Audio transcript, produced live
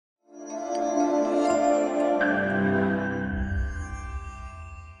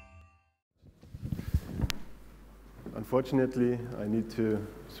Unfortunately, I need to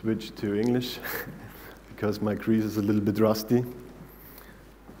switch to English because my Greece is a little bit rusty.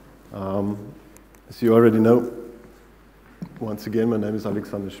 As you already know, once again, my name is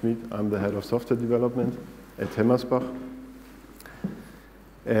Alexander Schmid. I'm the head of software development at Hemmersbach.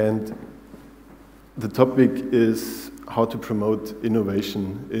 And the topic is how to promote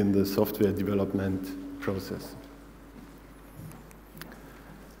innovation in the software development process.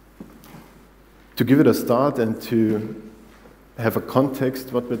 To give it a start and to have a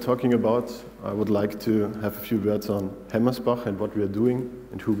context what we're talking about, I would like to have a few words on Hemmersbach and what we are doing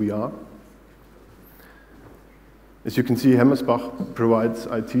and who we are. As you can see, Hemmersbach provides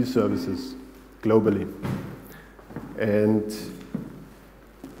IT services globally. And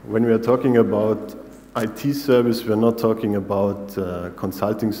when we are talking about IT service, we're not talking about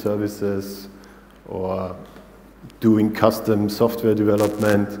consulting services or doing custom software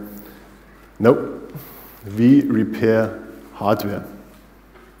development. No, we repair hardware.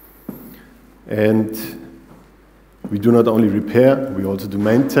 And we do not only repair, we also do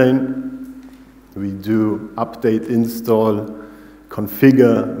maintain. We do update, install,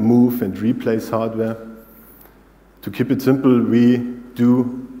 configure, move, and replace hardware. To keep it simple, we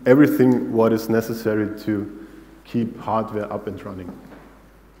do everything what is necessary to keep hardware up and running.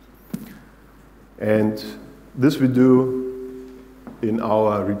 And this we do in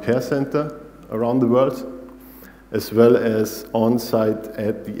our repair center around the world, as well as on-site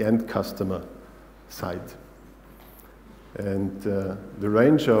at the end customer site. And the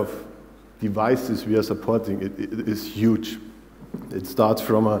range of devices we are supporting it is huge. It starts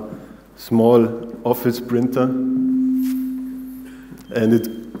from a small office printer, and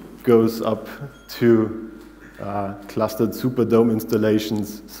it goes up to clustered Superdome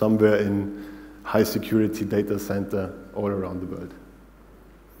installations somewhere in high security data center all around the world.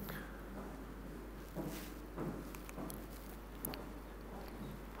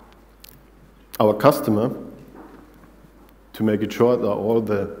 Our customer, to make it short, are all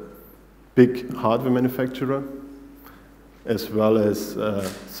the big hardware manufacturer, as well as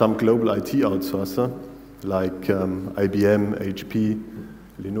some global IT outsourcer, like IBM, HP,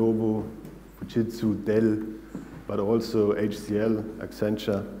 Lenovo, Fujitsu, Dell, but also HCL,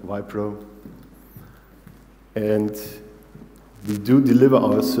 Accenture, Wipro. And we do deliver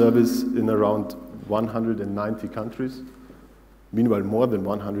our service in around 190 countries, meanwhile more than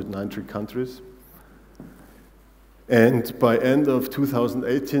 190 countries. And by end of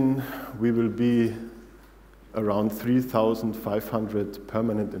 2018, we will be around 3,500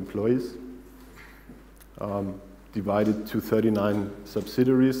 permanent employees, divided to 39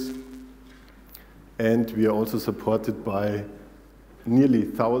 subsidiaries. And we are also supported by nearly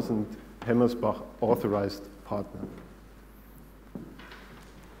 1,000 Hemmersbach authorized partners.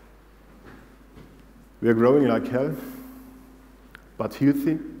 We are growing like hell, but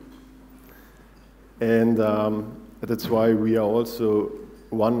healthy. And that's why we are also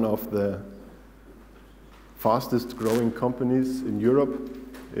one of the fastest growing companies in Europe.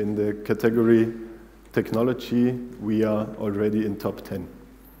 In the category technology, we are already in top 10.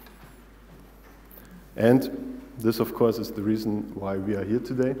 And this, of course, is the reason why we are here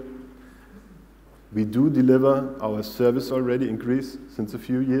today. We do deliver our service already in Greece since a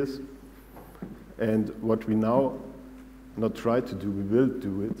few years. And what we now not try to do, we will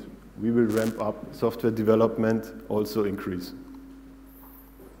do it. We will ramp up software development, also increase.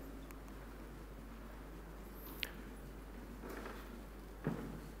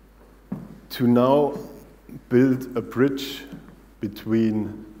 To now build a bridge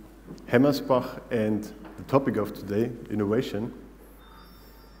between Hemmersbach and the topic of today, innovation,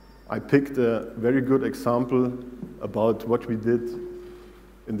 I picked a very good example about what we did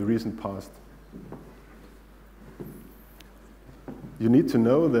in the recent past. You need to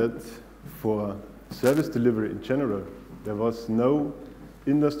know that for service delivery in general, there was no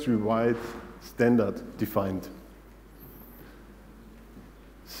industry-wide standard defined.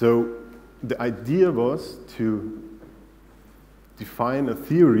 So the idea was to define a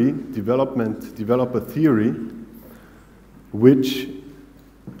theory, develop a theory, which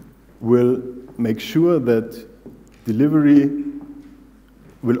will make sure that delivery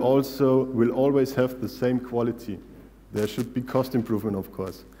will always have the same quality. There should be cost improvement, of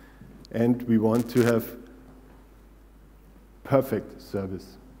course. And we want to have perfect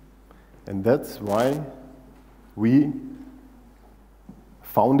service. And that's why we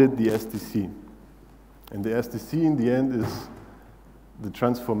founded the SDC. And the SDC in the end is the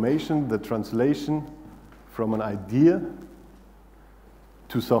transformation, the translation from an idea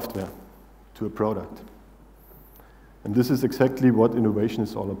to software, to a product. And this is exactly what innovation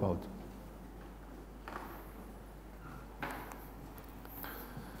is all about.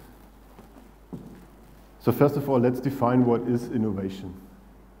 So first of all, let's define what is innovation.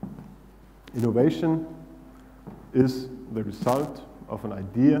 Innovation is the result of an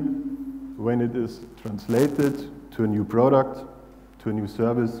idea when it is translated to a new product, to a new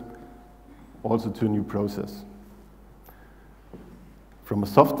service, also to a new process. From a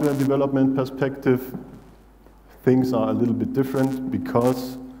software development perspective, things are a little bit different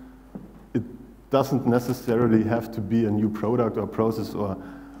because it doesn't necessarily have to be a new product or process or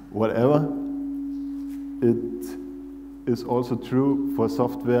whatever. It is also true for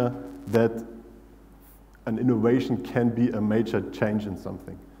software that an innovation can be a major change in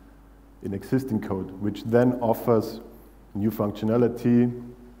something, in existing code, which then offers new functionality,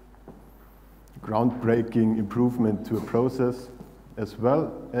 groundbreaking improvement to a process, as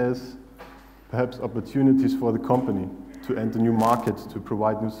well as perhaps opportunities for the company to enter new markets, to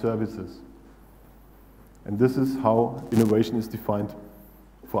provide new services. And this is how innovation is defined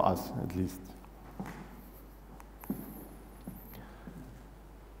for us, at least.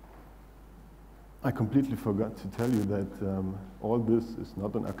 I completely forgot to tell you that all this is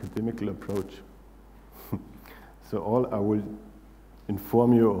not an academical approach. So all I will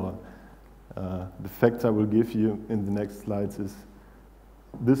inform you, or the facts I will give you in the next slides is,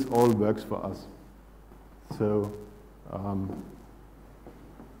 this all works for us. So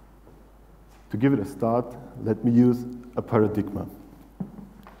to give it a start, let me use a paradigm.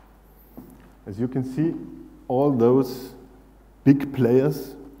 As you can see, all those big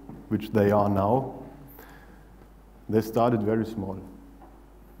players, which they are now, they started very small.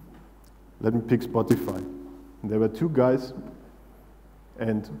 Let me pick Spotify. There were two guys,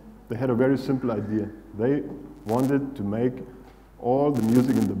 and they had a very simple idea. They wanted to make all the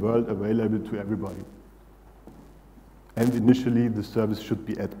music in the world available to everybody. And initially, the service should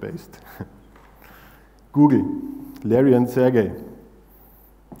be ad-based. Google, Larry and Sergey,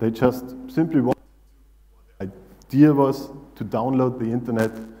 they just simply wanted, the idea was to download the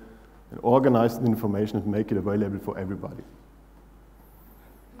internet and organize the information and make it available for everybody.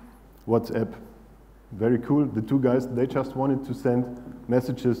 WhatsApp, very cool. The two guys, they just wanted to send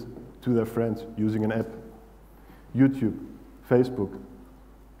messages to their friends using an app. YouTube, Facebook.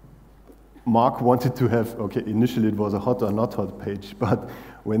 Mark wanted to have, okay, initially it was a hot or not hot page, but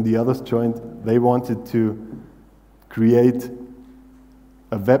when the others joined, they wanted to create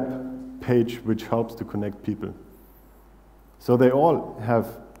a web page which helps to connect people. So they all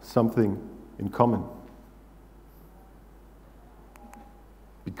have something in common.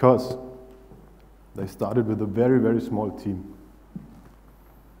 Because they started with a very, very small team.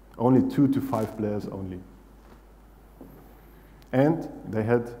 Only 2 to 5 players only. And they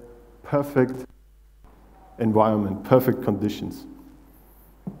had perfect environment, perfect conditions.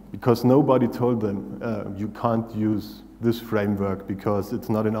 Because nobody told them, you can't use this framework because it's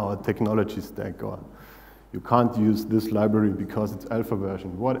not in our technology stack, or you can't use this library because it's alpha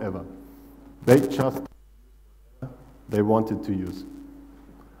version, whatever. They wanted to use.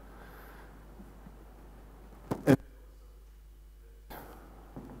 And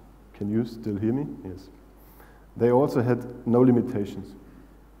can you still hear me? Yes. They also had no limitations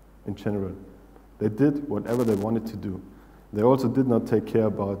in general. They did whatever they wanted to do. They also did not take care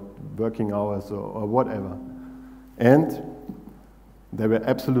about working hours or whatever. And they were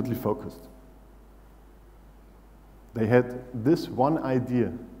absolutely focused. They had this one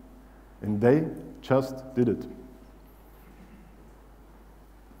idea, and they just did it.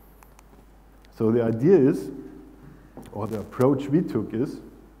 So the idea is, or the approach we took is,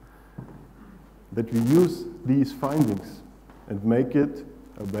 that we use these findings and make it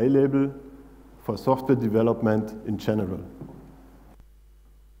available for software development in general.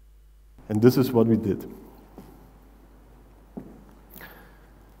 And this is what we did.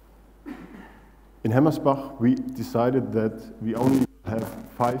 In Hemmersbach, we decided that we only have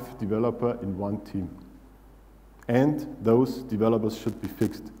 5 developers in one team. And those developers should be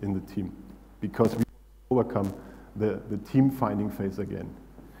fixed in the team, because we overcome the team finding phase again.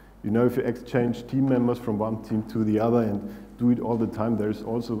 You know, if you exchange team members from one team to the other and do it all the time, there is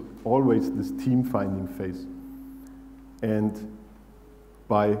also always this team finding phase. And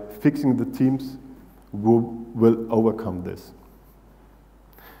by fixing the teams, we will overcome this.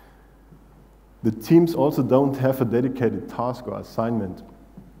 The teams also don't have a dedicated task or assignment,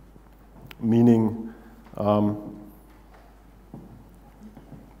 meaning, the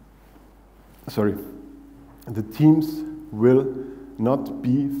teams will not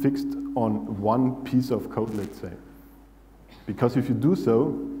be fixed on one piece of code, let's say. Because if you do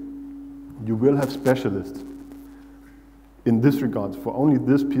so, you will have specialists in this regard for only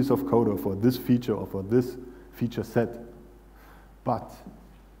this piece of code or for this feature or for this feature set. But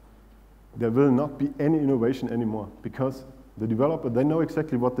there will not be any innovation anymore, because the developer, they know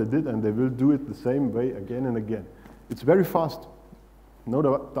exactly what they did and they will do it the same way again and again. It's very fast, no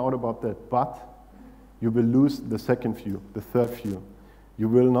doubt about that, but you will lose the second view, the third view. You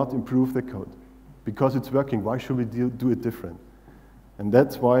will not improve the code. Because it's working, why should we do it different? And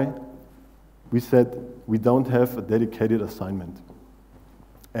that's why we said we don't have a dedicated assignment.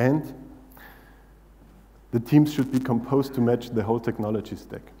 And the teams should be composed to match the whole technology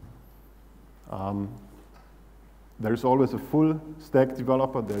stack. There is always a full stack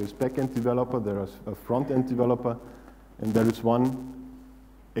developer, there is back-end developer, there is a front-end developer, and there is one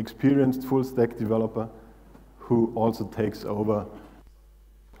experienced full stack developer who also takes over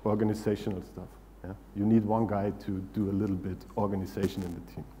organizational stuff. Yeah? You need one guy to do a little bit organization in the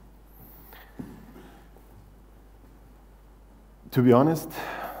team. To be honest,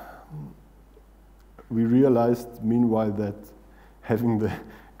 we realized meanwhile that having the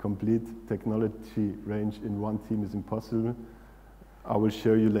complete technology range in one team is impossible. I will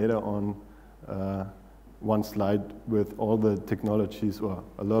show you later on one slide with all the technologies, or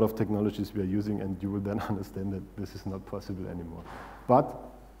a lot of technologies we are using, and you will then understand that this is not possible anymore. But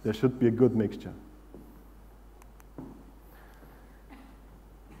there should be a good mixture.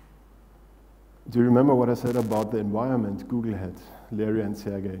 Do you remember what I said about the environment Google had, Larry and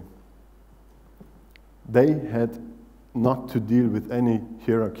Sergey? They had not to deal with any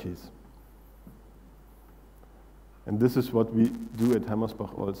hierarchies. And this is what we do at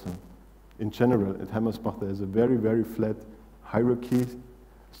Hemmersbach also. In general, at Hemmersbach there is a very, very flat hierarchy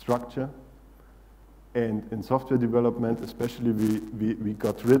structure. And in software development, especially, we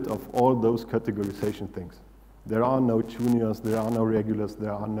got rid of all those categorization things. There are no juniors, there are no regulars,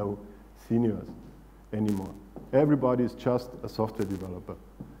 there are no seniors anymore. Everybody is just a software developer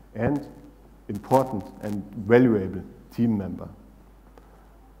and important and valuable team member.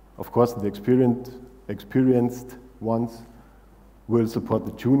 Of course, the experienced ones will support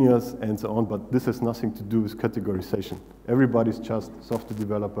the juniors and so on, but this has nothing to do with categorization. Everybody's just software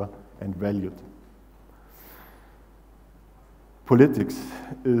developer and valued. Politics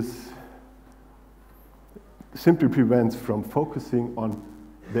simply prevents from focusing on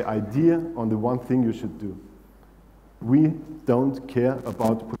the idea, on the one thing you should do. We don't care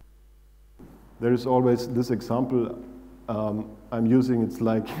about politics. There is always this example I'm using, it's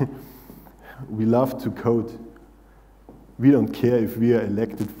like we love to code. We don't care if we are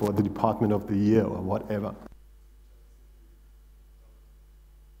elected for the Department of the Year or whatever.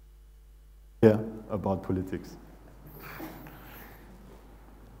 We care about politics.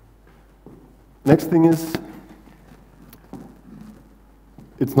 Next thing is,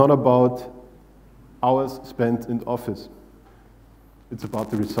 it's not about hours spent in the office. It's about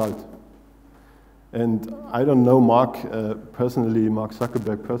the result. And I don't know Mark personally, Mark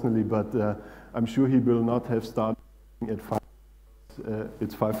Zuckerberg personally, but I'm sure he will not have started at 5.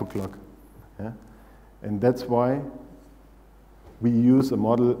 It's 5 o'clock. Yeah? And that's why we use a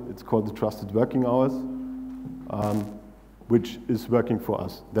model, it's called the trusted working hours, which is working for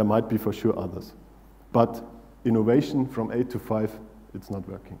us. There might be for sure others. But innovation from 8 to 5, it's not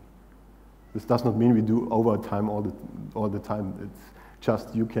working. This does not mean we do overtime all the time. It's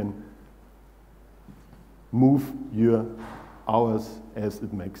just you can move your hours as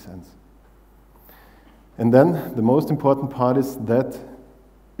it makes sense. And then the most important part is that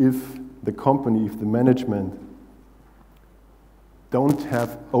if the company, if the management don't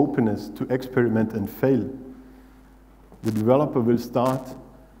have openness to experiment and fail, the developer will start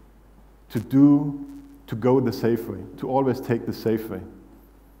to go the safe way, to always take the safe way.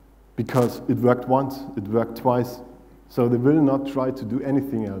 Because it worked once, it worked twice, so they will not try to do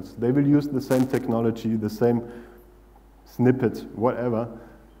anything else. They will use the same technology, the same snippet, whatever.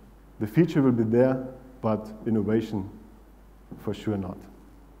 The feature will be there, but innovation for sure not.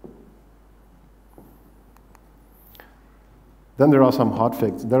 Then there are some hard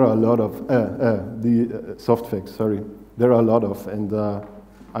facts. There are a lot of, soft facts, sorry. There are a lot of, and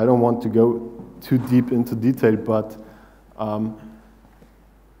I don't want to go too deep into detail, but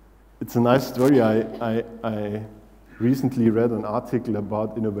it's a nice story. I recently read an article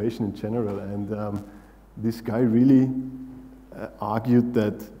about innovation in general, and this guy really argued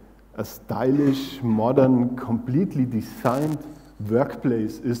that a stylish, modern, completely designed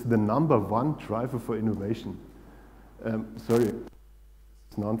workplace is the #1 driver for innovation. Sorry,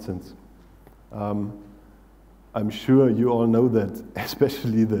 it's nonsense. I'm sure you all know that,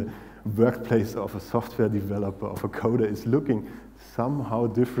 especially the workplace of a software developer, of a coder, is looking somehow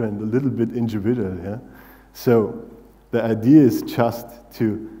different, a little bit individual. Yeah? So the idea is just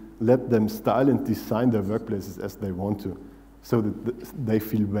to let them style and design their workplaces as they want to. so that they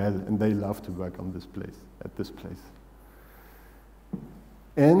feel well and they love to work on this place, at this place.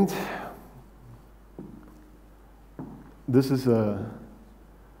 And this is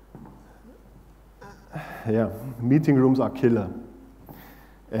meeting rooms are killer.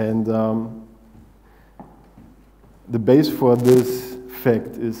 And the base for this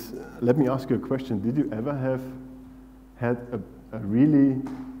fact is, let me ask you a question. Did you ever have had a really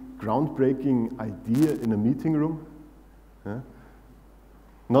groundbreaking idea in a meeting room?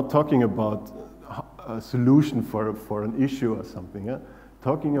 Not talking about a solution for an issue or something.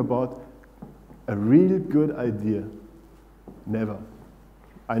 Talking about a really good idea. Never.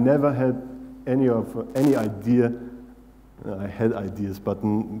 I never had any idea. I had ideas, but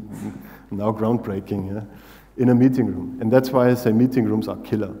now groundbreaking in a meeting room. And that's why I say meeting rooms are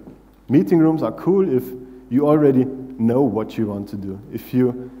killer. Meeting rooms are cool if you already know what you want to do. If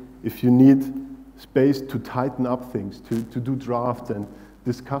you need space to tighten up things, to do drafts and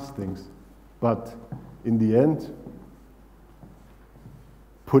discuss things. But in the end,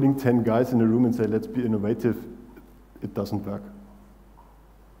 putting 10 guys in a room and say, let's be innovative, it doesn't work.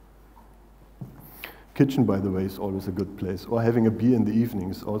 Kitchen, by the way, is always a good place. Or having a beer in the evening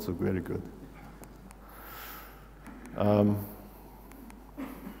is also very good.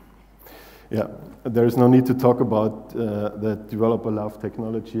 There is no need to talk about that developer love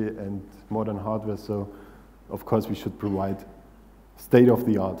technology and modern hardware, so of course we should provide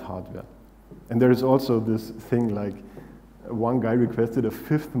state-of-the-art hardware. And there is also this thing like, one guy requested a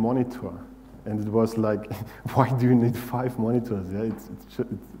 5th monitor, and it was like, why do you need 5 monitors? Yeah,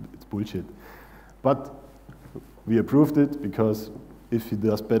 it's bullshit. But we approved it because if he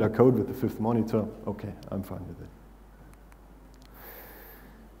does better code with the 5th monitor, okay, I'm fine with it.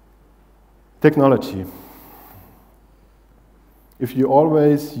 Technology. If you're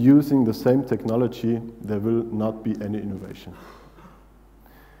always using the same technology, there will not be any innovation.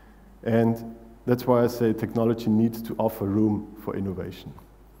 And that's why I say technology needs to offer room for innovation.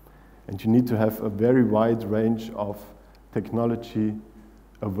 And you need to have a very wide range of technology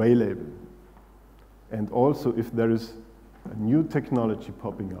available. And also, if there is a new technology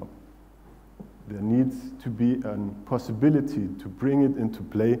popping up, there needs to be a possibility to bring it into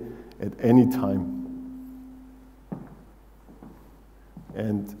play at any time.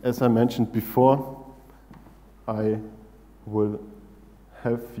 And as I mentioned before, I will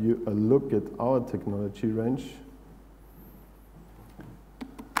have you a look at our technology range.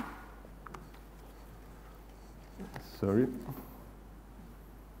 Sorry.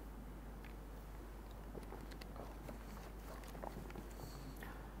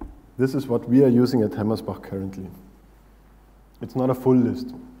 This is what we are using at Hemmersbach currently. It's not a full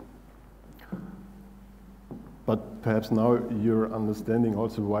list. But perhaps now you're understanding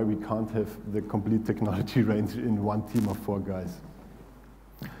also why we can't have the complete technology range in one team of 4 guys.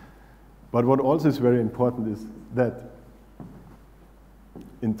 But what also is very important is that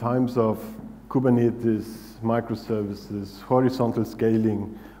in times of Kubernetes, microservices, horizontal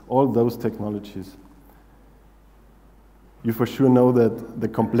scaling, all those technologies, you for sure know that the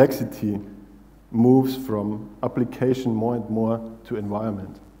complexity moves from application more and more to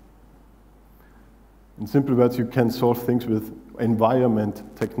environment. In simple words, you can solve things with environment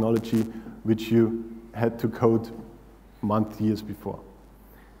technology, which you had to code months, years before.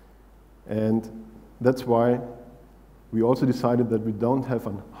 And that's why we also decided that we don't have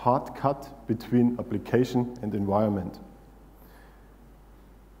a hard cut between application and environment.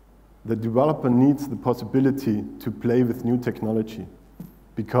 The developer needs the possibility to play with new technology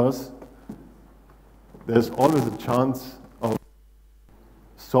because there's always a chance of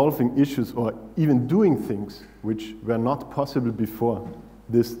solving issues or even doing things which were not possible before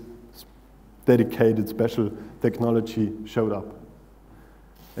this dedicated special technology showed up.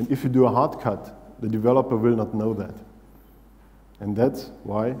 And if you do a hard cut, the developer will not know that. And that's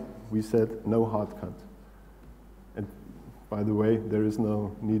why we said no hard cut. And by the way, there is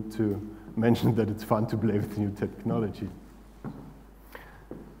no need to mention that it's fun to play with new technology.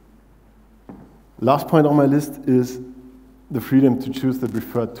 Last point on my list is the freedom to choose the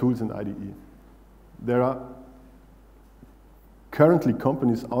preferred tools in IDE. There are currently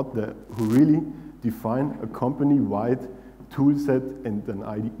companies out there who really define a company-wide tool set and an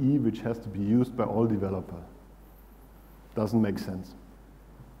IDE which has to be used by all developers. Doesn't make sense.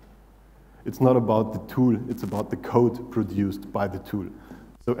 It's not about the tool, it's about the code produced by the tool.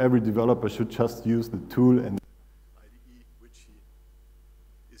 So every developer should just use the tool and the IDE which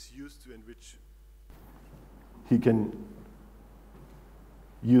he is used to and which he can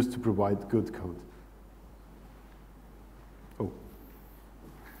use to provide good code. Oh.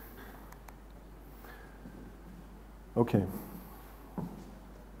 Okay.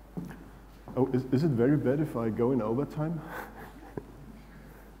 Oh, is it very bad if I go in overtime?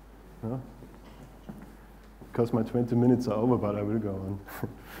 No? Because my 20 minutes are over, but I will go on.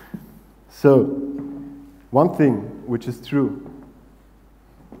 So, one thing which is true,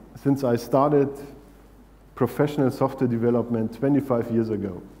 since I started professional software development 25 years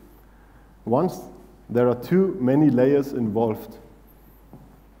ago, once there are too many layers involved,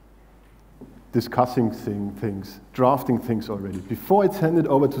 discussing things, drafting things already, before it's handed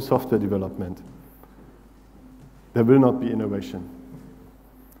over to software development, there will not be innovation.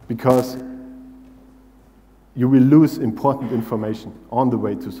 Because you will lose important information on the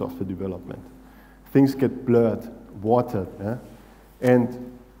way to software development. Things get blurred, watered, yeah?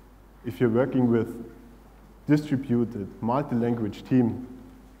 And if you're working with distributed, multi-language teams,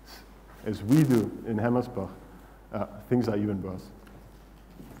 as we do in Hemmersbach, things are even worse.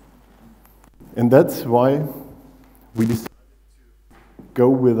 And that's why we decided to go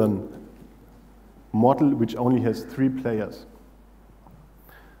with a model which only has 3 players.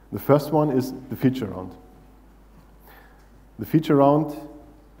 The first one is the feature round. The feature round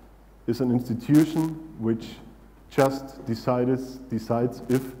is an institution which just decides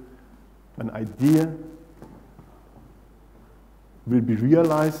if an idea will be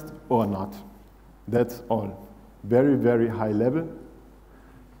realized or not. That's all. Very, very high level.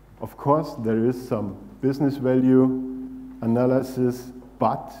 Of course, there is some business value analysis,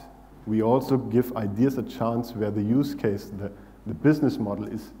 but we also give ideas a chance where the use case, the business model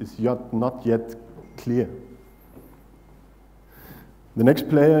is not yet clear. The next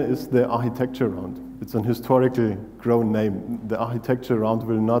player is the architecture round. It's an historically grown name. The architecture round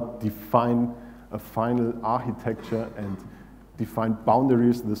will not define a final architecture and define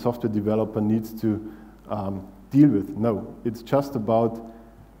boundaries the software developer needs to deal with. No, it's just about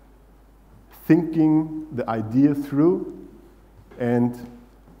thinking the idea through and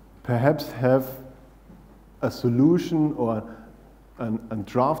perhaps have a solution or a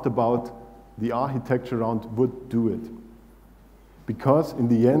draft about the architecture round would do it. Because in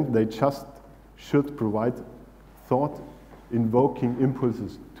the end, they just should provide thought-invoking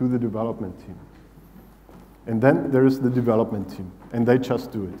impulses to the development team. And then there is the development team, and they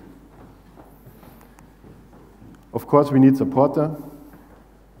just do it. Of course, we need supporter.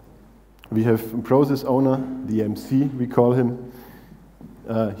 We have a process owner, the MC, we call him.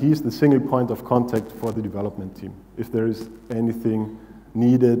 He is the single point of contact for the development team. If there is anything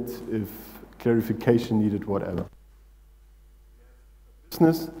needed, if clarification needed, whatever.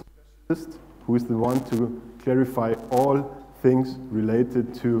 Business specialist, who is the one to clarify all things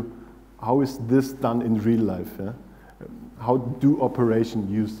related to how is this done in real life. Yeah? How do operations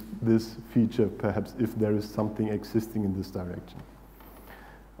use this feature, perhaps, if there is something existing in this direction.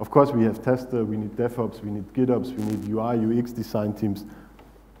 Of course, we have tester, we need DevOps, we need GitOps, we need UI, UX design teams.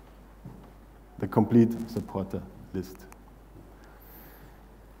 The complete supporter list.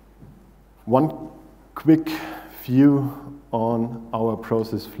 One quick view on our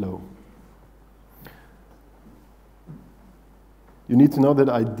process flow. You need to know that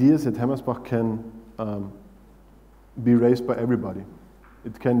ideas at Hemmersbach can be raised by everybody.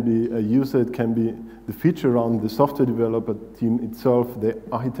 It can be a user, it can be the feature around the software developer team itself, the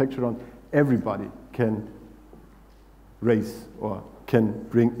architecture around. Everybody can raise or can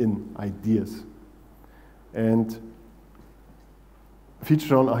bring in ideas. And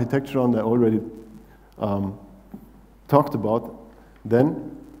feature around, architecture around, I already talked about.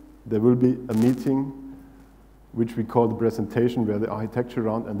 Then there will be a meeting which we call the presentation, where the architecture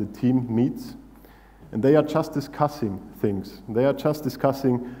round and the team meets. And they are just discussing things. They are just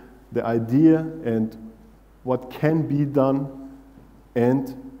discussing the idea and what can be done,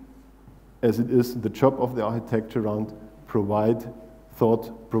 and as it is the job of the architecture round, provide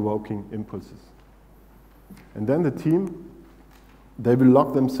thought-provoking impulses. And then the team, they will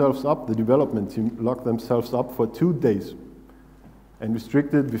lock themselves up, the development team lock themselves up for 2 days. And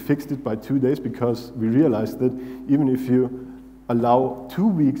we fixed it by 2 days because we realized that even if you allow 2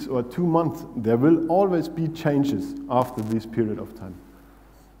 weeks or 2 months, there will always be changes after this period of time.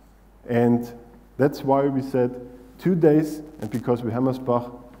 And that's why we said 2 days, and because we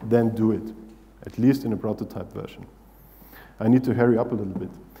Hemmersbach, then do it, at least in a prototype version. I need to hurry up a little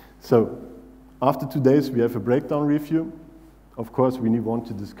bit. So after 2 days, we have a breakdown review. Of course, we want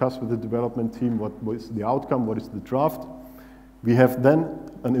to discuss with the development team what is the outcome, what is the draft. We have then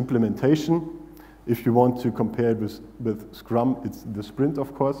an implementation. If you want to compare it with Scrum, it's the sprint,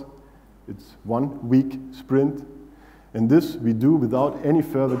 of course. It's 1 week sprint. And this we do without any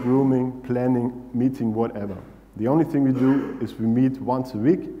further grooming, planning, meeting, whatever. The only thing we do is we meet once a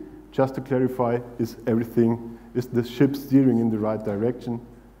week, just to clarify, is the ship steering in the right direction?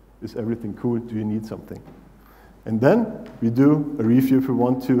 Is everything cool? Do you need something? And then we do a review if we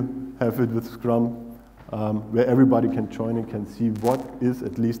want to have it with Scrum, where everybody can join and can see what is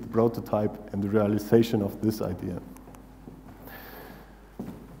at least the prototype and the realization of this idea.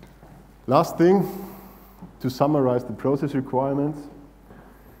 Last thing, to summarize the process requirements,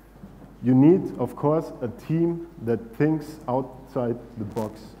 you need, of course, a team that thinks outside the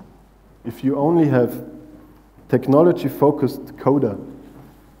box. If you only have technology-focused coder,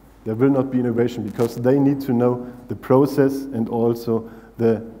 there will not be innovation because they need to know the process and also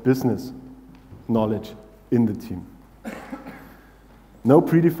the business knowledge in the team. No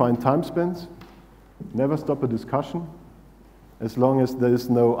predefined time spans, never stop a discussion. As long as there is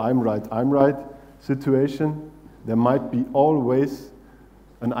no I'm right situation, there might be always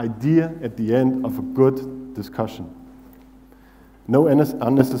an idea at the end of a good discussion. No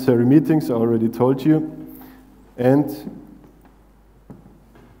unnecessary meetings, I already told you. And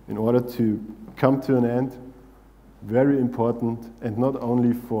in order to come to an end, very important, and not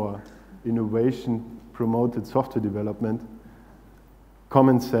only for innovation-promoted software development,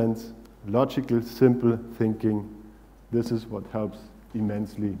 common sense, logical, simple thinking. This is what helps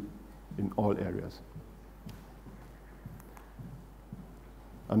immensely in all areas.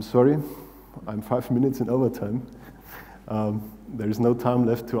 I'm sorry, I'm 5 minutes in overtime. There is no time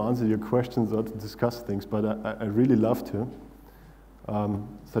left to answer your questions or to discuss things, but I really love to.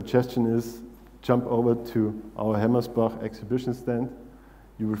 Suggestion is jump over to our Hemmersbach exhibition stand.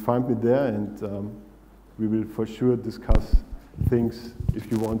 You will find me there, and we will for sure discuss things if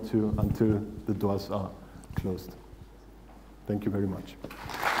you want to until the doors are closed. Thank you very much.